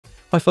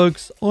Hi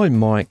folks, I'm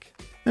Mike,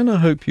 and I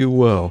hope you're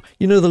well.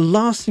 You know, the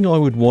last thing I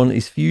would want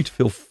is for you to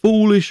feel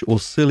foolish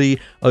or silly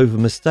over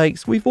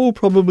mistakes we've all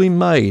probably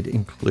made,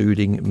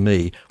 including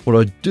me. What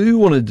I do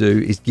want to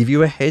do is give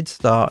you a head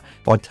start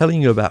by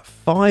telling you about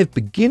 5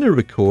 beginner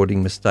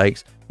recording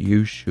mistakes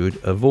you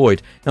should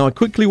avoid. Now, I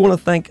quickly want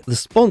to thank the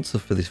sponsor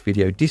for this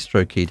video,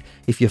 DistroKid.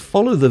 If you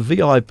follow the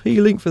VIP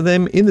link for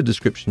them in the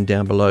description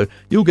down below,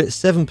 you'll get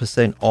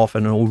 7% off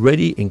an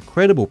already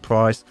incredible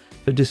price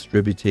for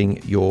distributing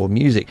your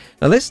music.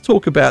 Now let's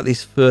talk about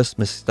this first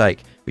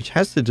mistake, which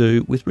has to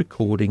do with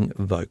recording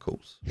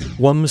vocals.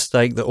 One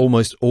mistake that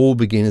almost all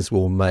beginners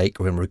will make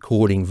when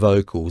recording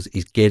vocals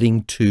is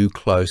getting too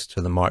close to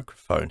the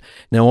microphone.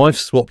 Now I've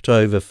swapped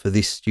over for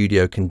this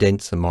studio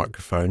condenser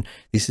microphone.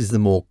 This is the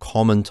more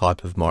common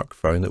type of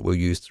microphone that we'll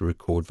use to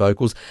record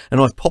vocals. And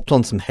I've popped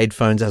on some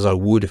headphones as I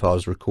would if I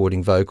was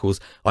recording vocals.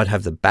 I'd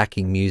have the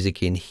backing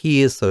music in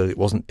here so it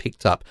wasn't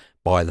picked up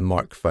by the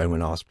microphone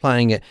when I was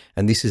playing it,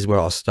 and this is where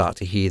I'll start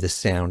to hear the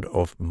sound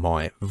of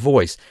my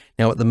voice.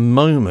 Now at the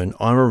moment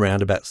I'm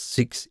around about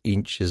 6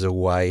 inches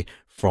away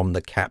from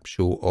the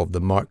capsule of the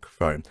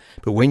microphone,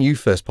 but when you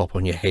first pop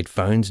on your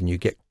headphones and you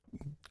get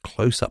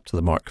close up to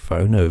the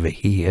microphone over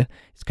here,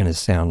 it's going to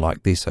sound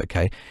like this,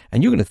 okay?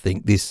 And you're going to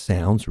think this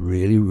sounds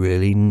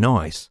really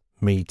nice.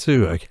 Me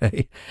too,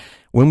 okay?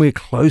 When we're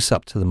close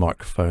up to the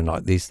microphone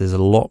like this, there's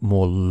a lot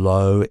more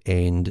low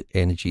end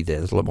energy there.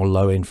 There's a lot more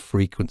low end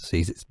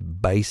frequencies. It's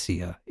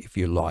bassier, if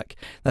you like.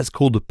 That's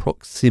called the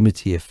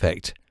proximity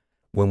effect.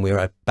 When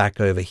we're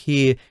back over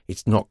here,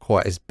 it's not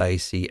quite as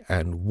bassy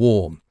and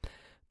warm.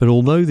 But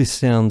although this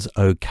sounds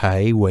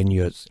okay when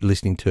you're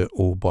listening to it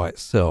all by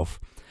itself,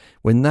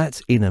 when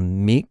that's in a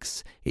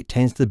mix, it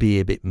tends to be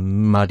a bit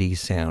muddy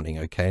sounding,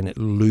 okay, and it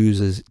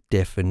loses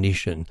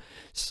definition.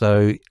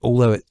 So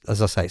although it,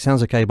 as I say, it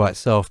sounds okay by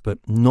itself, but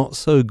not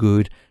so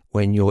good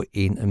when you're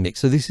in a mix.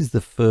 So this is the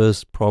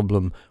first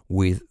problem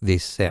with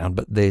this sound,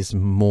 but there's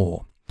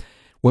more.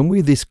 When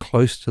we're this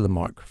close to the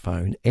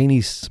microphone,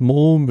 any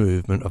small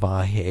movement of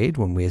our head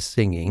when we're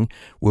singing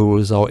will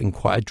result in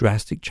quite a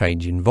drastic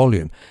change in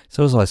volume.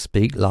 So as I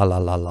speak, la la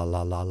la la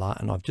la la la,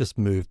 and I've just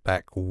moved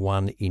back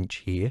 1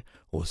 inch here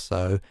or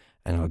so,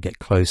 and I'll get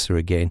closer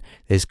again,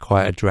 there's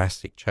quite a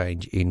drastic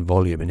change in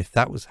volume. And if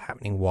that was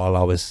happening while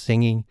I was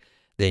singing,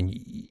 then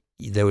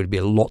there would be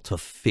a lot to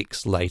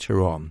fix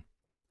later on.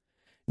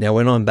 Now,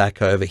 when I'm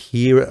back over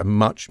here at a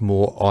much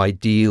more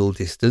ideal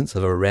distance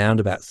of around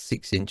about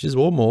 6 inches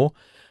or more,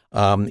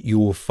 you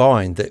will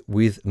find that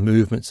with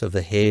movements of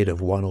the head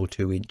of 1 or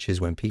 2 inches,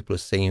 when people are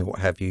singing, what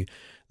have you,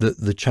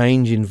 the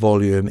change in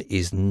volume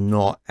is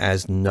not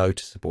as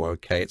noticeable,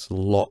 okay? It's a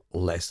lot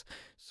less.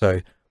 So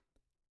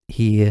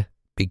here,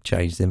 big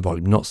changes in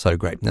volume, not so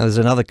great. Now, there's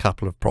another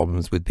couple of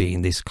problems with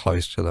being this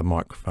close to the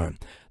microphone.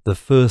 The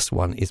first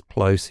one is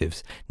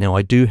plosives. Now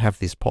I do have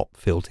this pop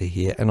filter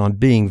here and I'm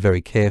being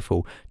very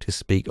careful to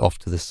speak off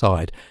to the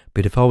side.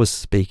 But if I was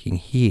speaking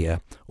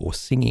here or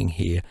singing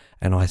here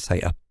and I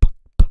say a p,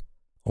 p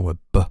or a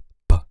b,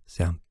 b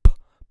sound, p,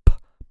 p,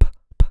 p,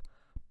 p,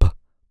 p,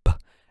 p,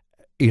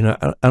 you know,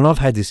 and I've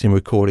had this in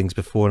recordings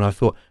before and I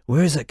thought,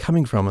 where is it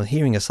coming from? I'm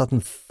hearing a sudden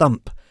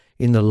thump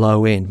in the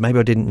low end. Maybe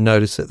I didn't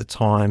notice at the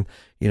time,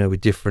 you know,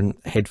 with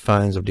different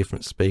headphones or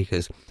different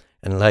speakers.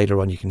 And later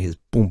on you can hear this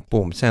boom,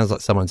 boom. It sounds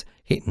like someone's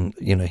hitting,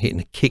 you know,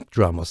 hitting a kick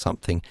drum or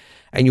something.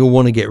 And you'll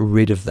want to get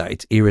rid of that.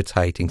 It's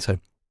irritating. So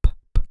p,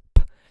 p,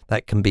 p,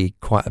 that can be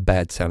quite a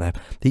bad sound.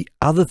 The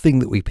other thing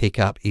that we pick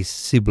up is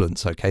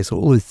sibilants, okay? So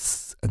all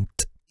this and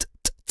t, t,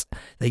 t, t,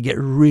 they get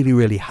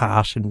really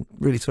harsh and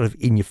really sort of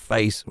in your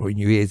face or in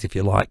your ears, if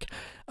you like,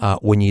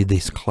 when you're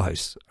this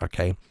close,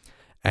 okay?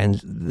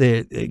 And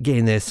there,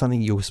 again, there's something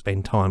you'll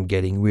spend time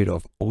getting rid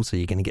of. Also,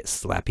 you're going to get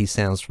slappy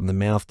sounds from the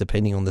mouth,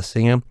 depending on the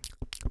singer.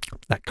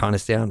 That kind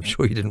of sound. I'm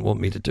sure you didn't want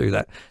me to do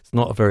that. It's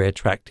not a very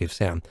attractive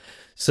sound.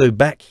 So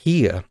back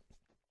here,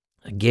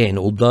 again,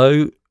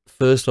 although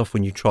first off,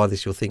 when you try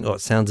this, you'll think, oh,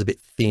 it sounds a bit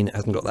thin. It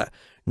hasn't got that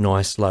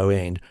nice low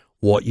end.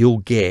 What you'll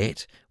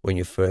get when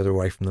you're further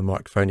away from the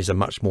microphone is a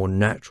much more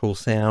natural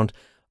sound,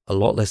 a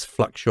lot less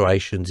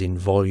fluctuations in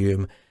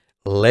volume,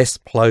 less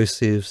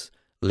plosives,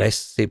 less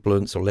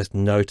sibilants or less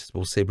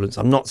noticeable sibilants.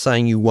 I'm not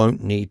saying you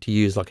won't need to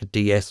use like a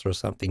DS or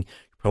something.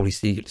 You probably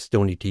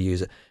still need to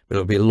use it, but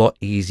it'll be a lot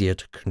easier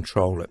to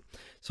control it.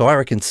 So I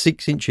reckon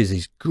 6 inches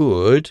is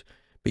good,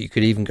 but you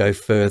could even go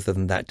further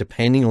than that,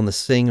 depending on the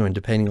singer and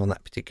depending on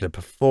that particular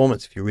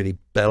performance. If you're really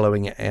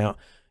bellowing it out,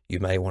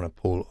 you may want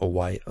to pull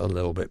away a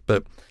little bit.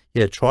 But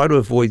yeah, try to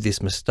avoid this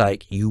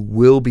mistake. You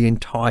will be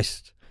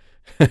enticed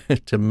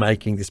to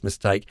making this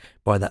mistake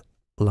by that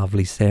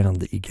lovely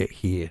sound that you get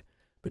here,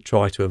 but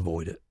try to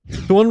avoid it.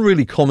 So one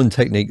really common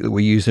technique that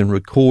we use in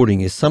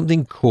recording is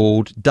something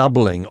called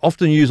doubling,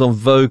 often used on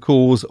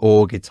vocals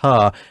or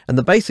guitar. And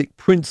the basic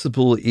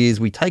principle is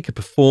we take a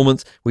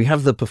performance, we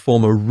have the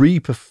performer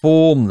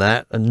re-perform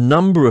that a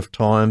number of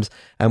times,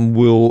 and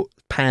we'll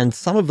panned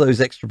some of those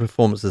extra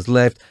performances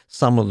left,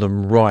 some of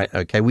them right.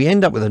 Okay, we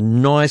end up with a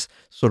nice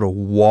sort of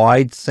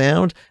wide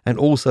sound and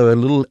also a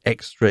little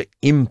extra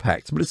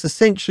impact, but it's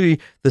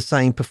essentially the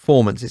same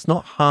performance. It's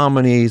not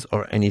harmonies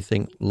or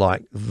anything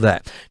like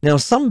that. Now,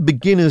 some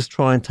beginners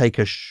try and take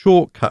a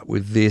shortcut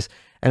with this,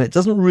 and it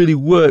doesn't really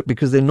work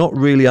because they're not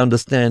really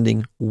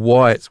understanding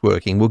why it's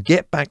working. We'll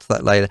get back to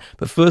that later,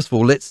 but first of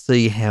all, let's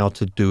see how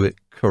to do it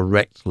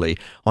correctly.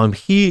 I'm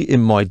here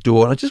in my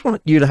DAW, and I just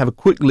want you to have a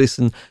quick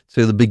listen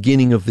to the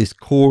beginning of this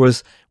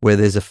chorus where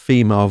there's a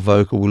female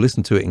vocal. We'll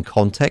listen to it in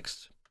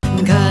context.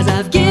 'Cause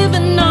I've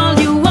given all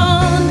you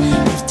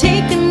want, you've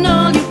taken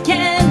all you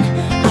can,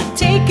 I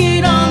take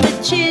it on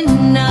the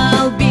chin,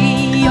 I'll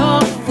be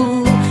your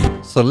fool.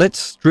 So let's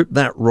strip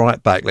that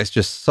right back. Let's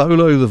just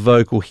solo the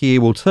vocal here.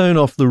 We'll turn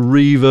off the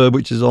reverb,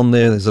 which is on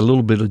there. There's a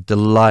little bit of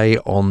delay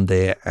on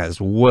there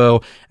as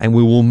well. And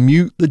we will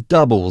mute the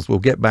doubles. We'll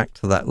get back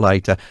to that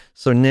later.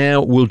 So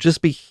now we'll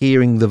just be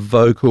hearing the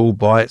vocal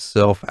by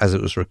itself as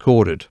it was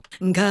recorded.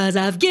 'Cause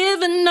I've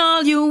given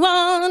all you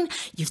want,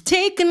 you've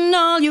taken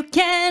all you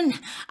can,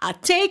 I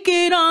take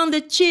it on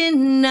the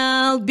chin,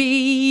 I'll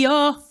be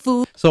your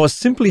fool. So I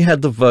simply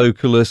had the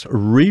vocalist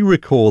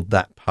re-record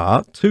that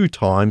part 2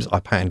 times. I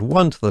panned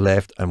one to the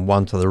left and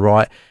one to the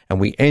right, and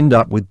we end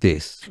up with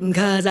this.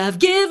 'Cause I've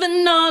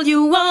given all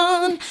you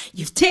want,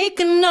 you've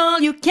taken all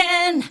you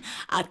can,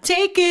 I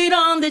take it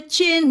on the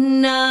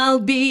chin, I'll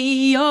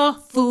be your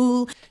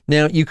fool.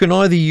 Now, you can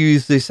either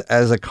use this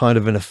as a kind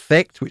of an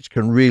effect, which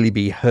can really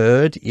be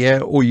heard, yeah,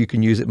 or you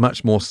can use it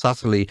much more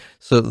subtly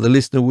so that the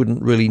listener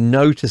wouldn't really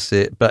notice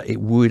it, but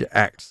it would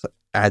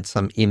add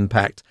some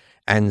impact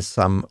and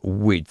some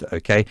width,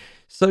 okay?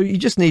 So you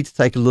just need to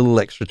take a little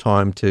extra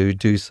time to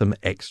do some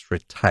extra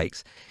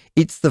takes.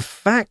 It's the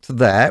fact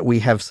that we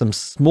have some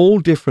small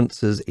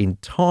differences in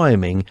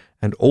timing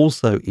and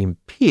also in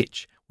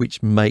pitch,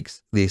 which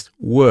makes this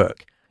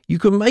work. You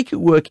can make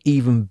it work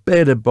even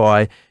better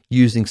by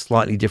using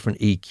slightly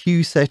different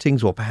EQ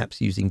settings or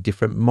perhaps using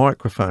different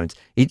microphones.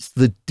 It's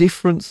the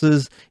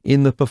differences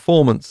in the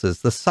performances,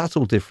 the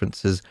subtle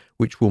differences,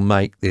 which will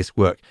make this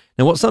work.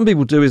 Now, what some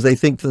people do is they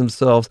think to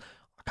themselves,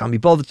 I can't be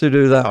bothered to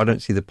do that. I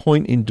don't see the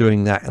point in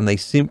doing that. And they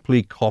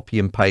simply copy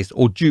and paste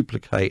or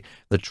duplicate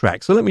the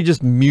track. So let me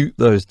just mute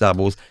those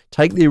doubles,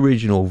 take the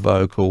original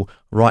vocal,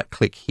 right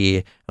click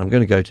here. And I'm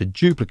going to go to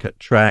duplicate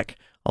track.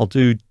 I'll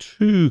do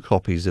 2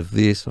 copies of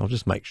this. I'll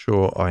just make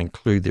sure I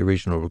include the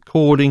original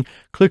recording.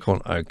 Click on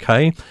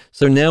OK.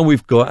 So now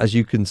we've got, as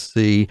you can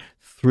see,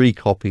 3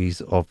 copies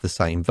of the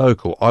same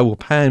vocal. I will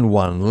pan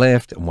one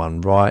left and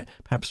one right,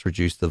 perhaps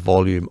reduce the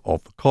volume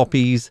of the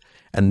copies,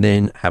 and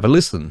then have a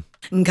listen.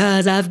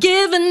 'Cause I've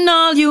given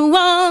all you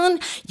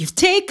want, you've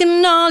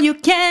taken all you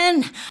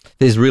can.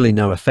 There's really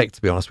no effect,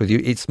 to be honest with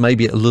you. It's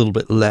maybe a little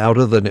bit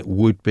louder than it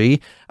would be,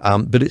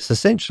 but it's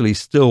essentially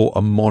still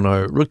a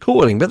mono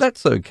recording, but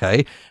that's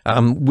okay.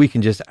 We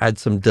can just add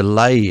some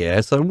delay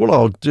here. So what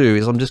I'll do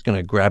is I'm just going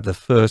to grab the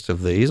first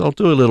of these. I'll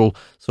do a little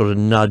sort of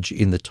nudge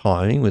in the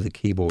timing with the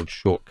keyboard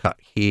shortcut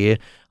here.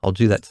 I'll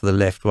do that to the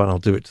left one. I'll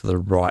do it to the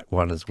right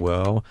one as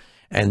well.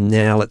 And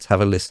now let's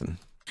have a listen.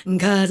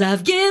 'Cause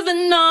I've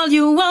given all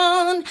you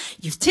want,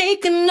 you've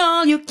taken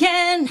all you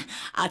can,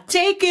 I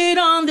take it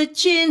on the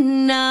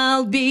chin,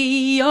 I'll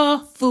be your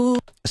fool.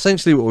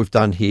 Essentially what we've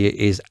done here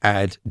is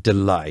add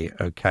delay,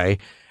 okay?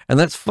 And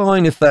that's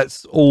fine if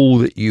that's all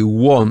that you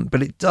want,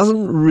 but it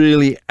doesn't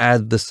really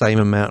add the same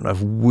amount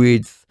of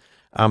width.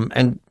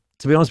 And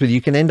to be honest with you,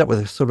 you can end up with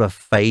a sort of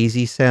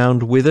phasey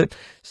sound with it.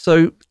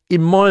 So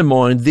in my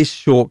mind, this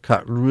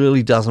shortcut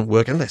really doesn't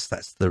work unless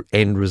that's the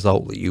end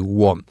result that you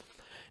want.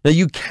 Now,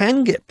 you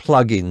can get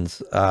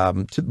plugins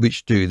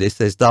which do this.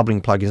 There's doubling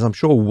plugins. I'm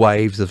sure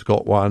Waves have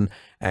got one,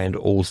 and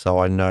also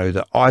I know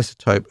that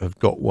iZotope have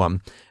got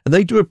one. And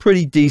they do a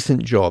pretty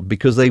decent job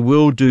because they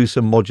will do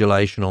some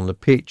modulation on the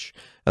pitch,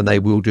 and they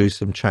will do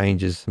some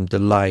changes, some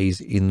delays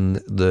in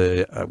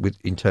the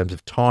in terms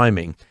of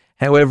timing.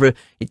 However,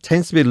 it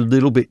tends to be a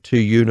little bit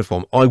too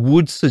uniform. I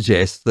would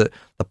suggest that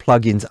the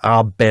plugins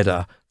are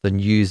better than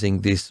using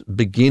this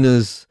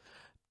beginner's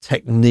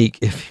technique,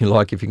 if you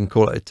like, if you can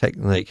call it a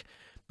technique.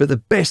 But the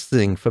best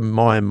thing from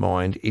my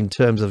mind in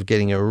terms of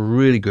getting a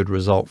really good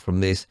result from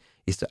this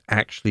is to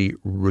actually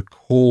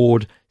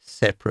record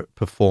separate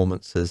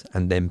performances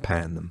and then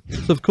pan them.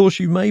 So of course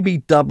you may be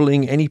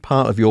doubling any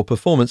part of your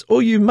performance,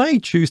 or you may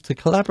choose to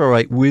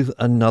collaborate with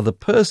another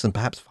person,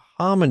 perhaps for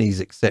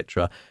harmonies,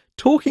 etc.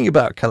 Talking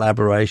about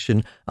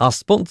collaboration, our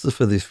sponsor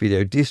for this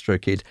video,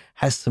 DistroKid,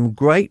 has some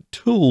great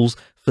tools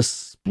for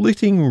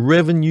splitting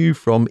revenue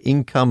from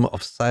income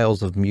of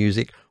sales of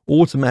music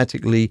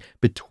automatically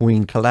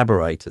between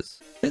collaborators.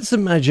 Let's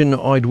imagine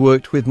I'd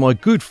worked with my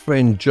good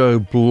friend Joe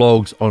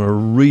Bloggs on a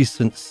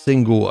recent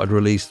single I'd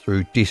released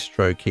through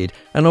DistroKid,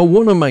 and I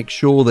want to make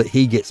sure that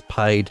he gets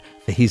paid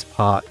for his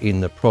part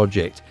in the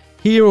project.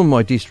 Here on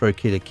my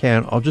DistroKid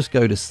account, I'll just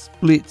go to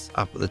splits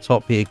up at the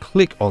top here,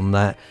 click on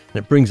that,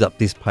 and it brings up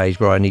this page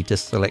where I need to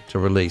select a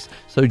release.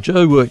 So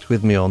Joe worked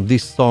with me on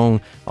this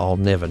song, I'll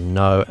Never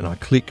Know, and I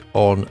click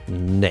on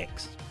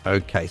next.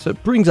 Okay, so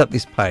it brings up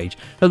this page.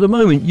 At the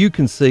moment, you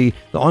can see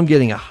that I'm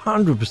getting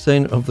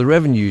 100% of the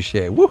revenue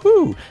share.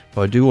 Woohoo!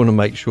 But I do want to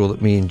make sure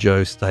that me and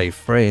Joe stay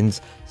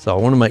friends, so I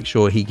want to make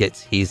sure he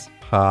gets his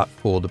part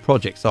for the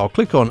project. So I'll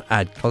click on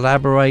add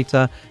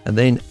collaborator and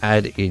then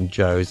add in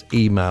Joe's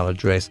email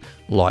address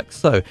like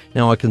so.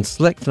 Now I can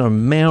select an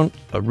amount,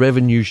 a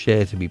revenue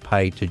share to be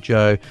paid to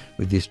Joe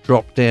with this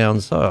drop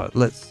down. So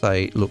let's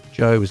say, look,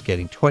 Joe was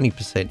getting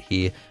 20%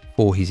 here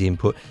for his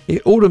input.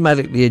 It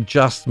automatically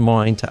adjusts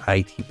mine to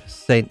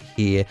 80%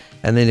 here.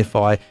 And then if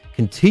I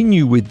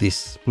continue with this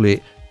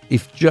split,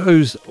 if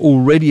Joe's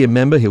already a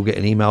member, he'll get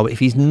an email. But if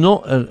he's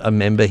not a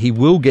member, he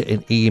will get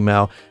an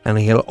email and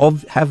he'll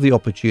have the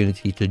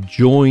opportunity to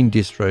join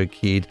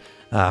DistroKid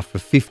for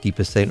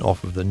 50%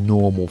 off of the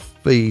normal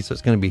fee. So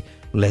it's going to be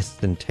less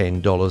than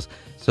 $10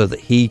 so that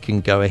he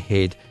can go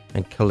ahead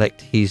and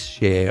collect his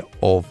share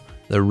of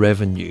the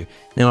revenue.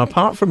 Now,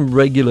 apart from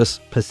regular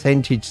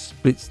percentage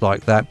splits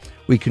like that,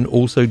 we can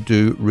also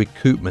do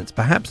recoupments.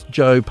 Perhaps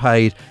Joe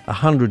paid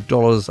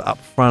 $100 up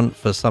front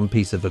for some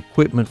piece of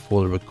equipment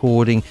for the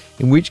recording,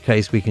 in which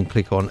case we can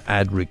click on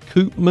add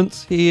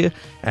recoupments here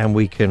and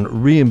we can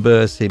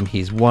reimburse him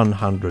his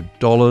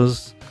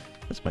 $100.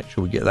 Let's make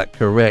sure we get that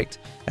correct.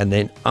 And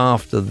then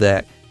after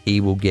that,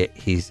 he will get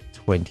his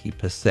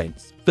 20%.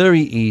 It's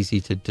very easy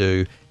to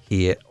do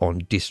here on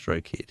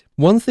DistroKid.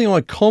 One thing I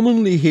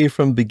commonly hear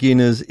from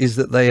beginners is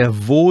that they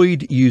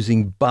avoid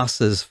using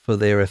buses for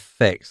their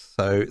effects.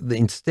 So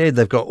instead,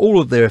 they've got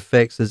all of their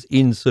effects as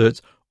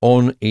inserts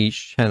on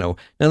each channel.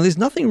 Now, there's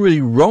nothing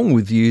really wrong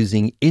with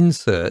using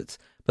inserts,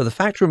 but the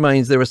fact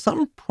remains there are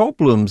some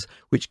problems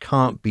which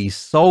can't be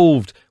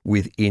solved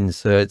with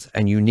inserts,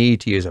 and you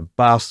need to use a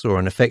bus or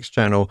an effects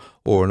channel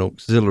or an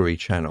auxiliary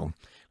channel.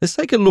 Let's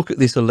take a look at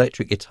this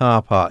electric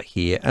guitar part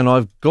here, and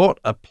I've got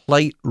a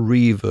plate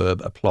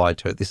reverb applied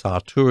to it, this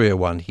Arturia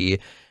one here,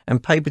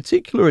 and pay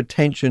particular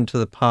attention to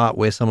the part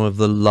where some of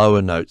the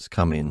lower notes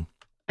come in.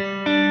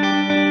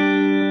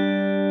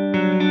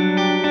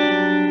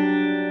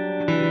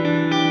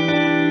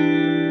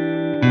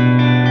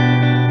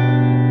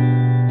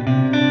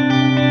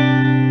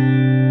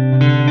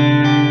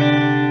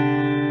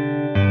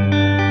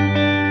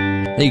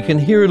 Now you can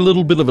hear a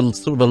little bit of a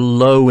sort of a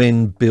low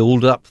end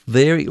build up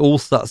there. It all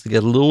starts to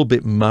get a little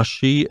bit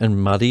mushy and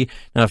muddy.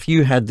 Now, if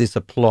you had this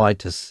applied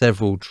to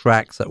several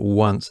tracks at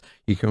once,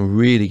 you can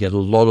really get a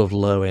lot of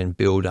low end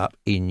build up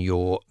in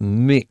your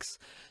mix.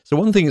 So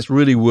one thing that's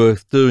really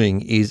worth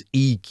doing is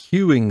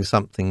EQing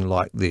something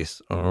like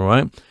this. All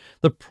right.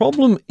 The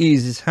problem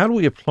is how do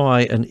we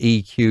apply an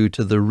EQ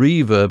to the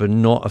reverb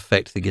and not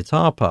affect the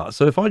guitar part?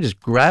 So if I just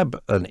grab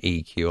an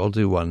EQ, I'll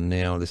do one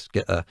now. Let's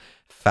get a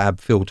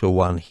Fab Filter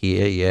one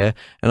here, yeah,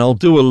 and I'll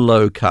do a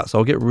low cut. So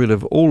I'll get rid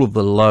of all of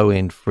the low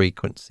end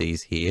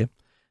frequencies here.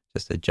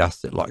 Just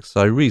adjust it like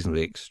so,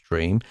 reasonably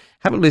extreme.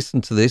 Have a listen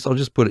to this. I'll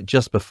just put it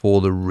just before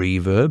the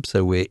reverb.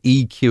 So we're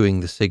EQing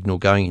the signal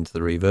going into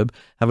the reverb.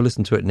 Have a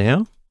listen to it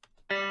now.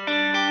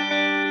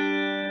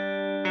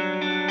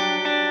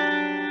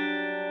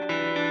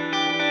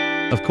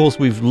 Of course,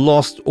 we've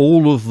lost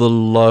all of the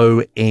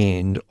low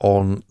end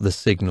on the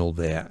signal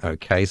there,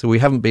 okay? So we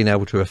haven't been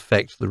able to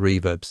affect the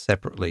reverb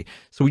separately.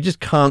 So we just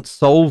can't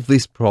solve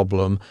this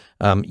problem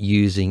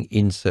using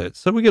inserts.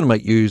 So we're going to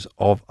make use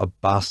of a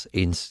bus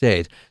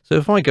instead. So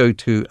if I go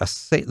to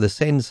the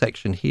send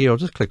section here, I'll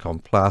just click on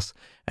plus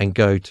and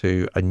go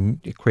to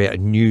create a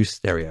new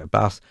stereo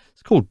bus.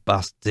 It's called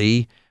bus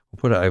D. We'll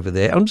put it over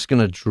there. I'm just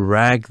going to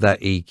drag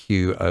that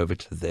EQ over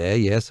to there,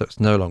 yeah? So it's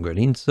no longer an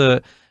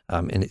insert.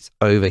 And it's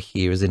over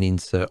here as an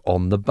insert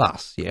on the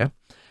bus, yeah?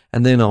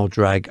 And then I'll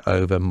drag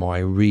over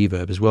my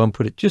reverb as well and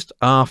put it just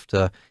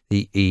after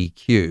the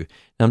EQ.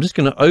 Now I'm just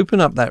going to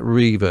open up that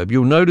reverb.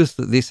 You'll notice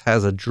that this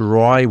has a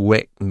dry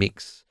wet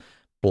mix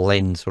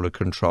blend sort of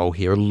control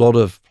here. A lot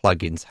of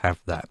plugins have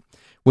that.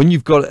 When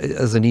you've got it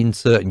as an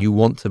insert and you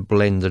want to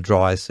blend the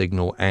dry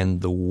signal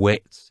and the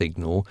wet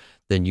signal,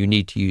 then you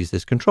need to use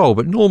this control.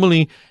 But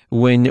normally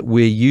when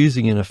we're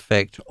using an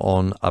effect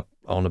on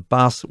a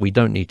bus, we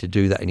don't need to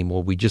do that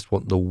anymore. We just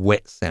want the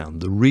wet sound,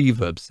 the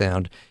reverb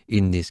sound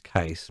in this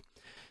case.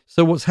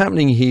 So what's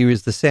happening here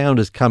is the sound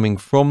is coming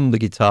from the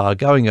guitar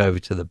going over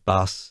to the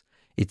bus.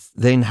 It's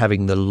then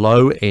having the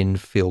low end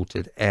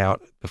filtered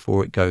out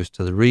before it goes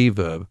to the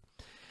reverb.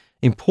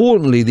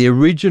 Importantly, the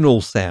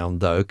original sound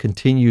though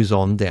continues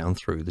on down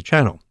through the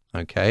channel,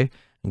 okay,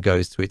 and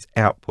goes to its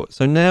output.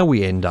 So now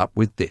we end up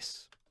with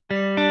this.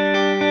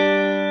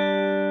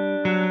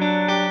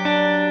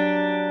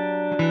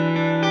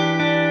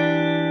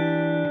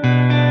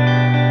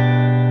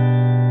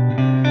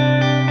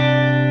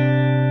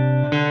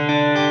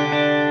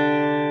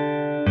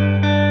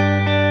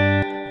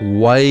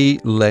 Way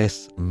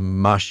less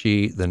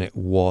mushy than it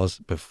was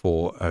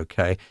before,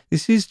 okay?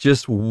 This is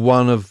just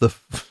one of the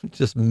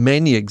just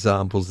many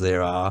examples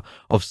there are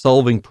of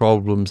solving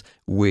problems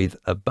with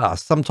a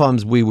bus.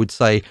 Sometimes we would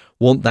say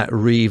want that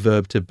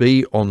reverb to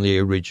be on the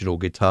original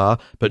guitar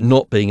but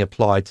not being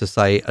applied to,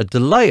 say, a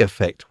delay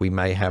effect we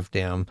may have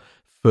down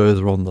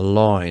further on the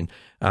line.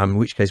 in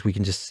which case we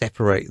can just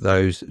separate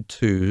those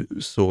two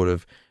sort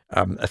of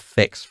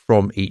effects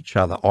from each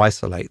other,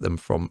 isolate them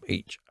from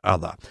each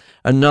other.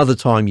 Another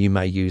time you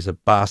may use a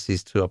bus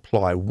is to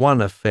apply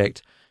one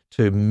effect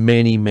to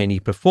many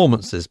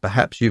performances.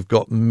 Perhaps you've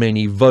got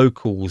many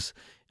vocals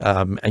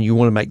and you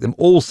want to make them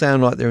all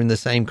sound like they're in the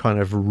same kind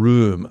of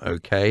room,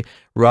 okay?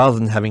 Rather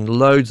than having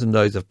loads and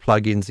loads of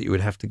plugins that you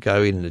would have to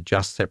go in and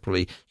adjust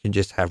separately, you can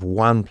just have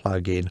one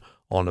plugin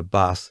on a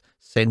bus,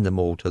 send them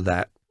all to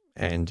that,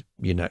 and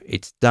you know,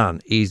 it's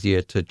done.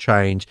 Easier to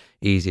change,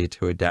 easier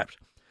to adapt.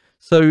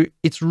 So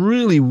it's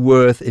really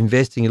worth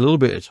investing a little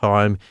bit of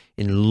time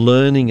in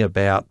learning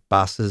about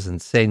buses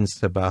and sends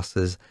to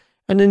buses,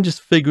 and then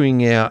just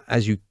figuring out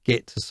as you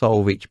get to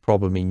solve each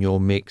problem in your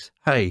mix,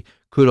 hey,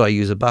 could I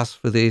use a bus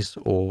for this,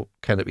 or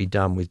can it be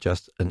done with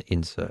just an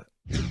insert?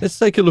 Let's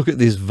take a look at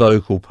this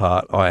vocal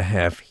part I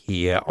have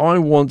here. I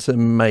want to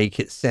make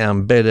it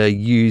sound better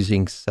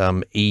using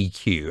some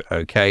EQ,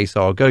 okay?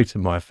 So I'll go to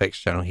my effects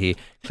channel here,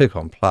 click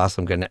on plus,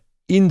 I'm going to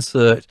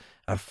insert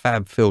a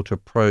FabFilter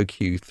Pro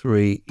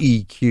Q3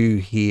 EQ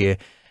here.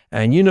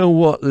 And you know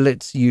what?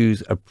 Let's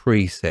use a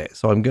preset.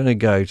 So I'm going to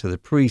go to the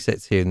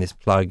presets here in this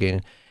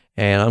plugin,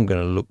 and I'm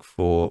going to look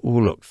for, oh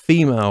look,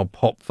 female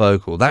pop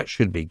vocal. That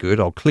should be good.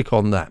 I'll click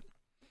on that.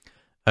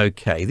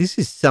 Okay, this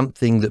is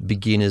something that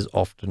beginners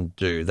often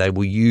do. They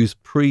will use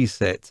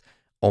presets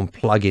on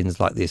plugins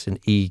like this, an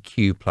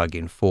EQ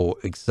plugin, for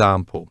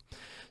example.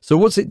 So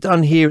what's it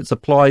done here? It's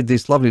applied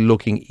this lovely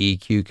looking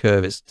EQ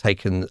curve. It's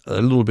taken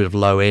a little bit of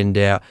low end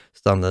out.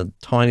 It's done a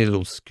tiny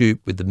little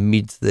scoop with the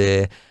mids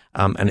there.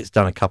 And it's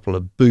done a couple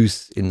of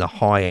boosts in the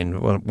high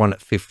end, one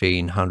at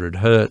 1500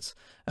 Hertz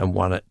and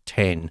one at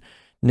 10.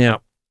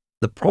 Now,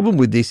 the problem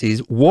with this is,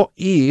 what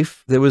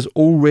if there was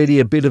already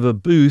a bit of a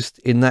boost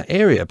in that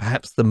area?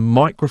 Perhaps the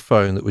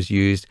microphone that was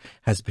used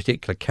has a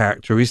particular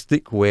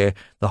characteristic where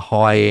the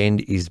high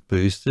end is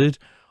boosted,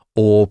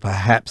 or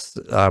perhaps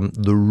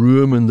the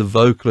room and the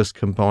vocalist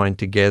combined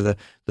together,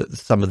 that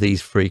some of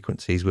these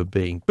frequencies were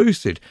being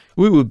boosted.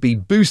 We would be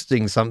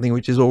boosting something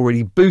which is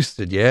already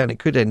boosted, yeah, and it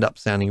could end up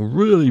sounding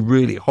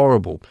really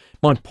horrible.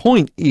 My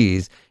point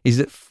is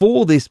that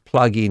for this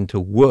plugin to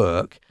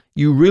work,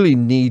 you really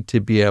need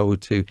to be able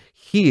to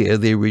hear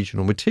the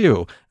original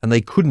material, and they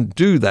couldn't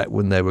do that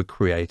when they were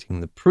creating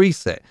the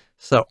preset.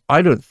 So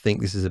I don't think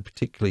this is a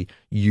particularly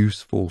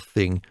useful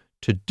thing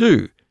to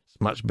do. It's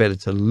much better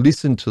to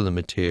listen to the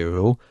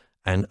material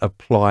and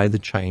apply the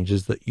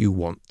changes that you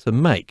want to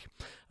make.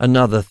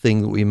 Another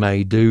thing that we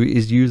may do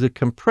is use a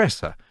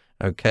compressor.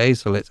 Okay,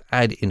 so let's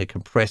add in a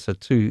compressor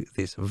to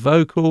this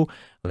vocal.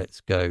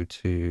 Let's go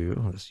to,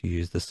 let's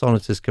use the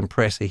Sonitus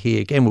compressor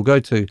here. Again, we'll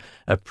go to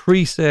a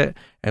preset,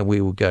 and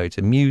we will go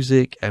to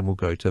music, and we'll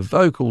go to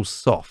vocal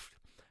soft.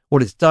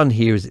 What it's done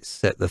here is it's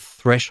set the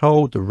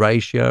threshold, the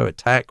ratio,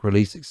 attack,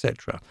 release,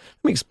 etc.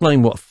 Let me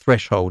explain what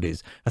threshold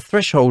is. A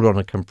threshold on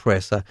a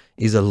compressor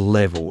is a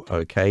level,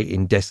 okay,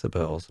 in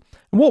decibels.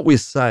 And what we're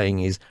saying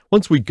is,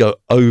 once we go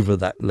over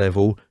that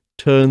level,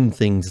 turn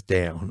things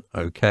down,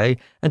 okay,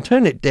 and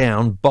turn it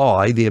down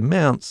by the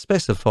amount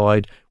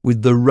specified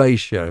with the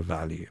ratio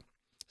value.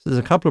 So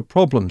there's a couple of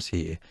problems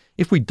here.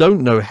 If we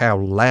don't know how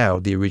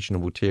loud the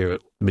original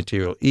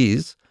material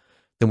is,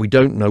 then we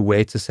don't know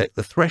where to set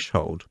the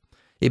threshold.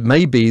 It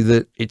may be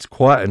that it's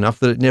quiet enough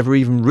that it never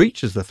even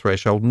reaches the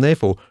threshold, and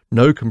therefore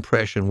no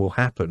compression will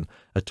happen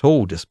at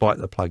all, despite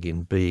the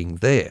plugin being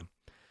there.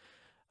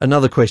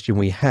 Another question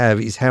we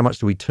have is, how much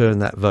do we turn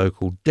that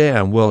vocal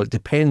down? Well, it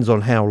depends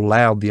on how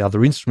loud the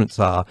other instruments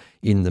are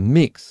in the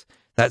mix.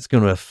 That's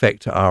going to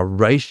affect our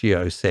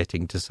ratio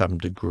setting to some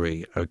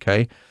degree,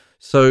 okay?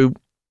 So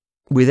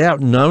without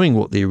knowing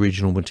what the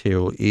original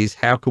material is,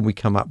 how can we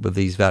come up with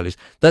these values?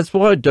 That's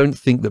why I don't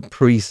think that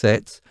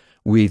presets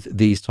with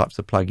these types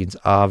of plugins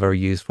are very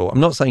useful. I'm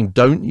not saying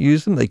don't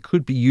use them. They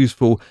could be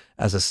useful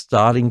as a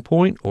starting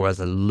point or as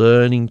a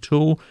learning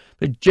tool,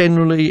 but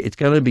generally it's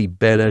going to be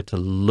better to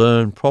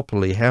learn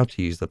properly how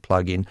to use the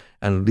plugin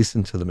and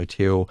listen to the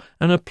material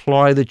and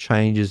apply the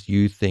changes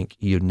you think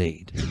you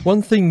need.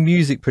 One thing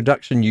music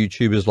production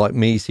YouTubers like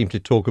me seem to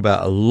talk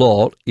about a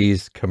lot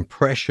is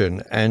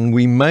compression, and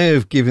we may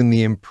have given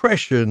the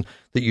impression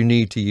that you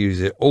need to use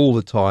it all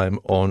the time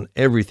on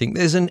everything.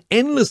 There's an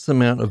endless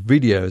amount of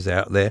videos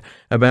out there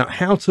about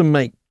how to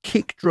make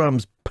kick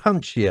drums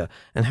punchier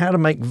and how to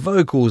make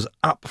vocals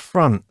up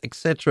front,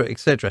 etc,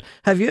 etc.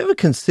 Have you ever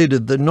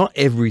considered that not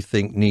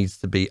everything needs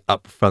to be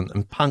up front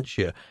and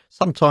punchier?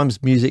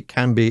 Sometimes music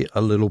can be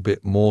a little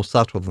bit more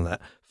subtle than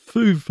that.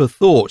 Food for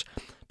thought.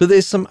 But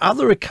there's some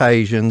other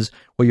occasions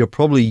where you're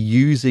probably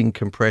using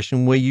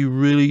compression where you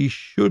really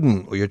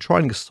shouldn't, or you're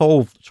trying to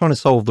solve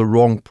the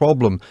wrong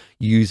problem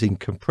using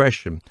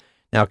compression.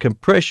 Now,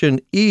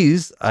 compression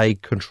is a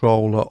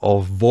controller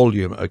of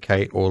volume,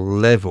 okay, or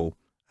level.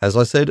 As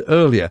I said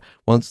earlier,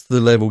 once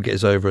the level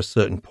gets over a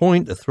certain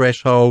point, the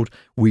threshold,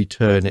 we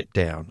turn it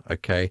down,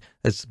 okay?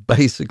 That's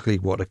basically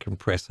what a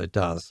compressor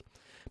does.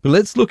 But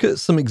let's look at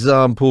some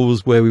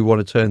examples where we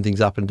want to turn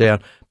things up and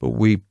down, but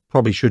we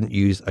probably shouldn't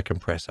use a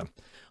compressor.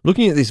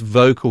 looking at this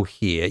vocal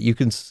here, you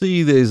can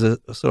see there's a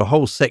sort of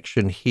whole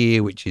section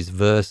here, which is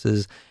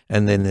verses,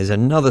 and then there's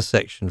another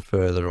section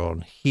further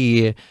on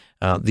here.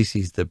 This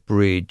is the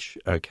bridge,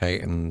 okay,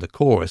 and the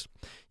chorus.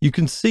 You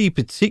can see,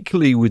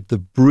 particularly with the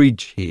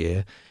bridge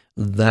here,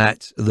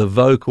 that the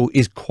vocal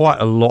is quite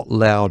a lot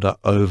louder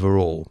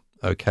overall,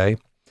 okay?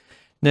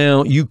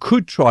 Now, you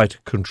could try to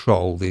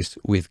control this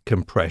with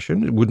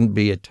compression. It wouldn't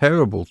be a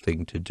terrible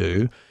thing to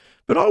do,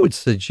 but I would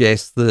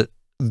suggest that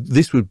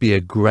this would be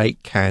a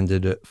great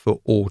candidate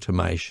for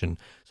automation.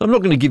 So I'm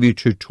not going to give you a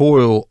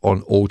tutorial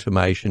on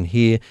automation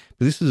here,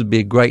 but this would be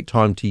a great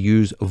time to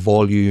use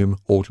volume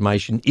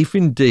automation if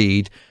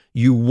indeed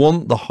you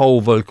want the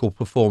whole vocal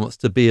performance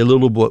to be a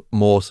little bit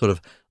more sort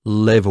of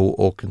level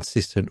or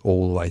consistent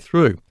all the way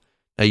through.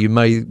 Now, you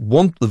may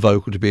want the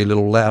vocal to be a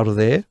little louder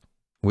there,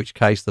 in which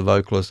case the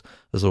vocalist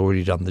has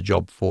already done the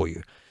job for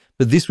you.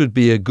 But this would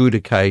be a good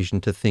occasion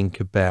to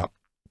think about,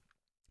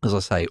 as I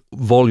say,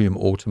 volume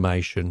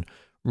automation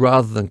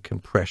rather than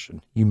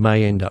compression. You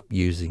may end up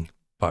using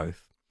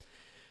both.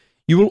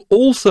 You will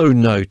also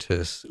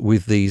notice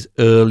with these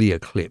earlier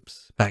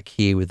clips back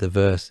here with the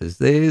verses,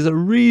 there's a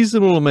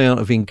reasonable amount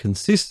of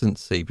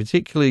inconsistency,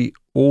 particularly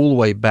all the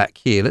way back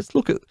here. Let's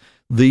look at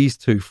these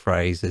two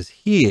phrases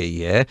here,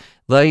 yeah?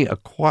 They are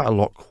quite a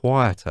lot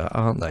quieter,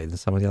 aren't they, than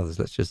some of the others.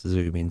 Let's just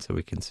zoom in so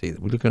we can see that.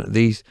 We're looking at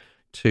these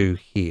two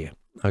here,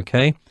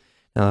 okay?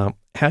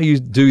 How you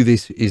do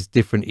this is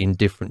different in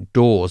different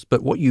DAWs,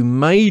 but what you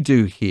may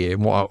do here,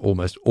 and what I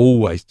almost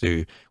always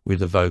do with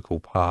the vocal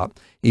part,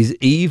 is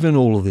even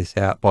all of this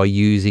out by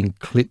using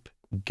clip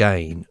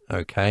gain,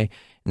 okay?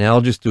 Now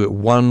I'll just do it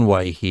one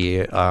way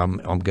here. I'm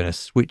going to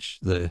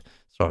switch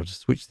I'll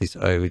just switch this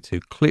over to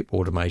clip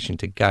automation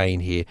to gain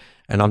here,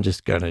 and I'm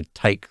just going to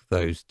take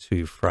those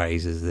two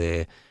phrases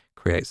there,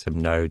 create some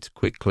nodes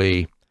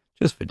quickly,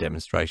 just for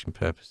demonstration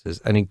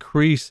purposes, and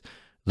increase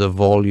the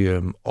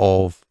volume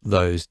of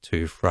those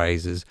two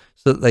phrases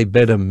so that they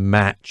better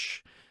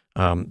match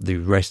the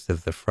rest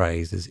of the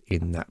phrases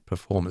in that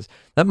performance.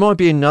 That might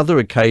be another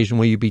occasion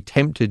where you'd be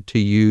tempted to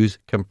use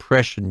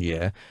compression,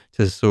 yeah,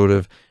 to sort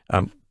of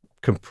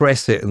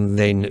compress it and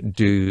then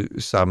do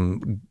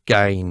some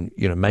gain,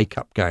 you know,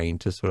 makeup gain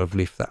to sort of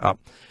lift that up.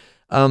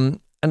 And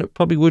it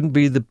probably wouldn't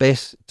be the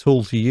best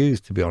tool to use,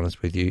 to be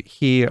honest with you.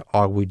 Here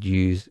I would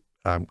use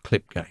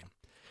clip gain.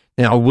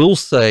 Now I will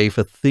say,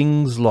 for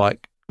things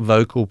like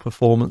vocal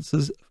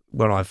performances,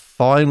 when I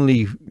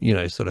finally, you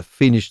know, sort of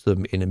finished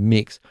them in a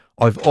mix,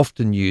 I've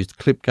often used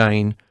clip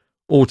gain,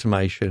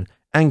 automation,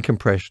 and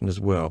compression as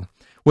well.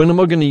 When am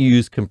I going to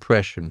use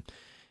compression?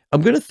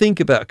 I'm going to think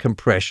about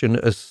compression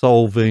as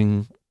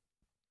solving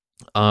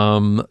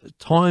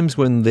times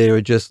when there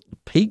are just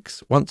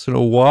peaks once in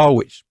a while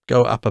which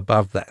go up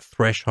above that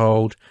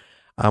threshold,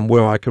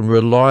 where I can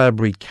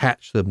reliably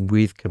catch them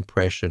with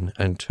compression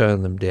and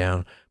turn them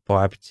down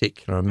by a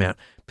particular amount,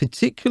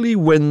 particularly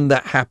when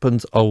that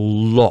happens a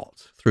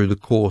lot through the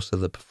course of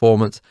the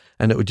performance,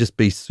 and it would just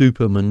be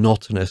super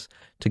monotonous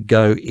to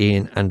go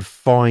in and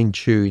fine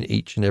tune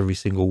each and every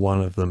single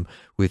one of them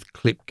with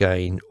clip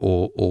gain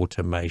or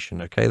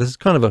automation. Okay, this is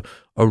kind of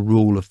a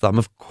rule of thumb.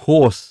 Of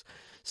course,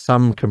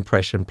 some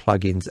compression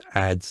plugins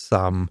add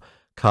some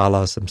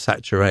color, some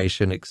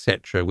saturation,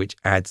 etc., which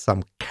adds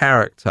some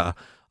character.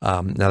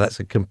 Now that's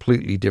a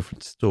completely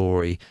different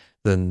story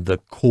than the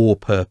core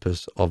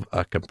purpose of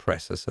a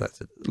compressor. So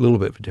that's a little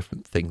bit of a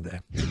different thing there.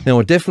 Now,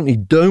 I definitely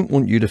don't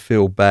want you to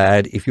feel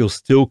bad if you're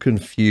still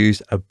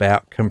confused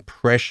about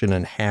compression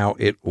and how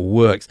it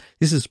works.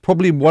 This is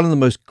probably one of the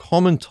most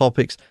common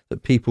topics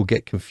that people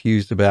get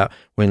confused about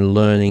when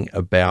learning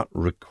about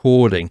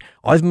recording.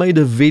 I've made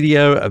a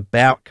video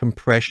about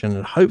compression,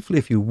 and hopefully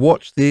if you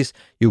watch this,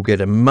 you'll get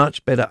a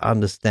much better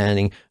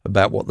understanding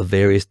about what the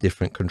various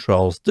different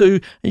controls do.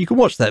 And you can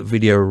watch that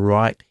video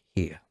right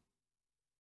here.